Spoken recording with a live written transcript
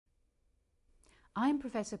I'm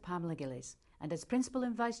Professor Pamela Gillies, and as Principal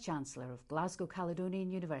and Vice-Chancellor of Glasgow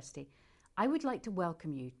Caledonian University, I would like to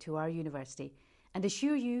welcome you to our university and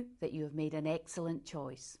assure you that you have made an excellent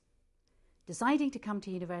choice. Deciding to come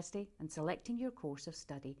to university and selecting your course of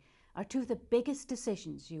study are two of the biggest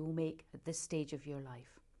decisions you will make at this stage of your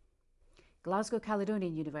life. Glasgow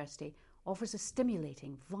Caledonian University offers a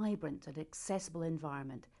stimulating, vibrant and accessible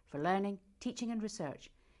environment for learning, teaching and research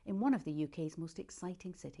in one of the UK's most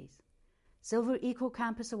exciting cities. Silver Eco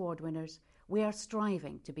Campus Award winners, we are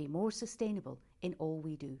striving to be more sustainable in all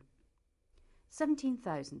we do.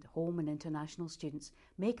 17,000 home and international students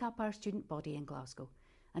make up our student body in Glasgow,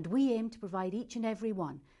 and we aim to provide each and every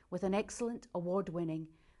one with an excellent, award-winning,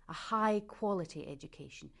 a high-quality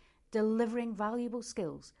education, delivering valuable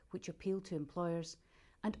skills which appeal to employers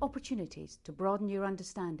and opportunities to broaden your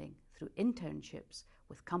understanding through internships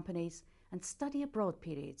with companies and study abroad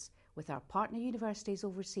periods with our partner universities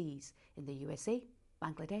overseas in the USA,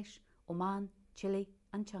 Bangladesh, Oman, Chile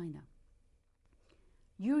and China.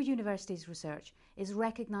 Your university's research is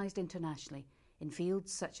recognised internationally in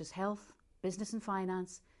fields such as health, business and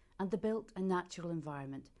finance and the built and natural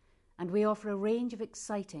environment, and we offer a range of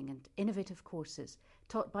exciting and innovative courses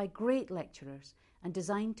taught by great lecturers and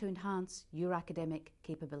designed to enhance your academic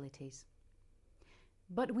capabilities.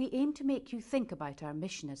 But we aim to make you think about our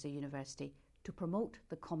mission as a university to promote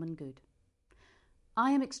the common good.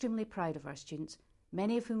 I am extremely proud of our students,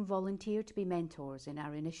 many of whom volunteer to be mentors in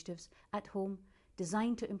our initiatives at home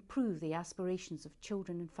designed to improve the aspirations of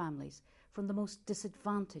children and families from the most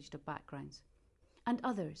disadvantaged of backgrounds, and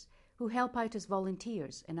others who help out as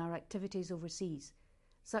volunteers in our activities overseas,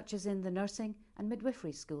 such as in the nursing and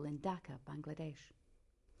midwifery school in Dhaka, Bangladesh.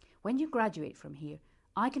 When you graduate from here,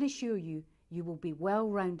 I can assure you, you will be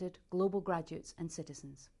well-rounded global graduates and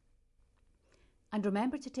citizens. And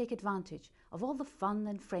remember to take advantage of all the fun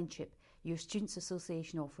and friendship your Students'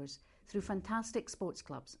 Association offers through fantastic sports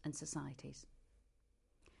clubs and societies.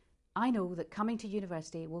 I know that coming to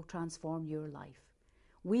university will transform your life.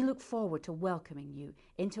 We look forward to welcoming you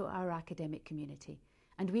into our academic community,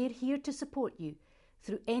 and we are here to support you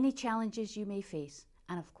through any challenges you may face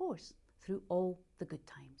and, of course, through all the good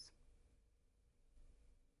times.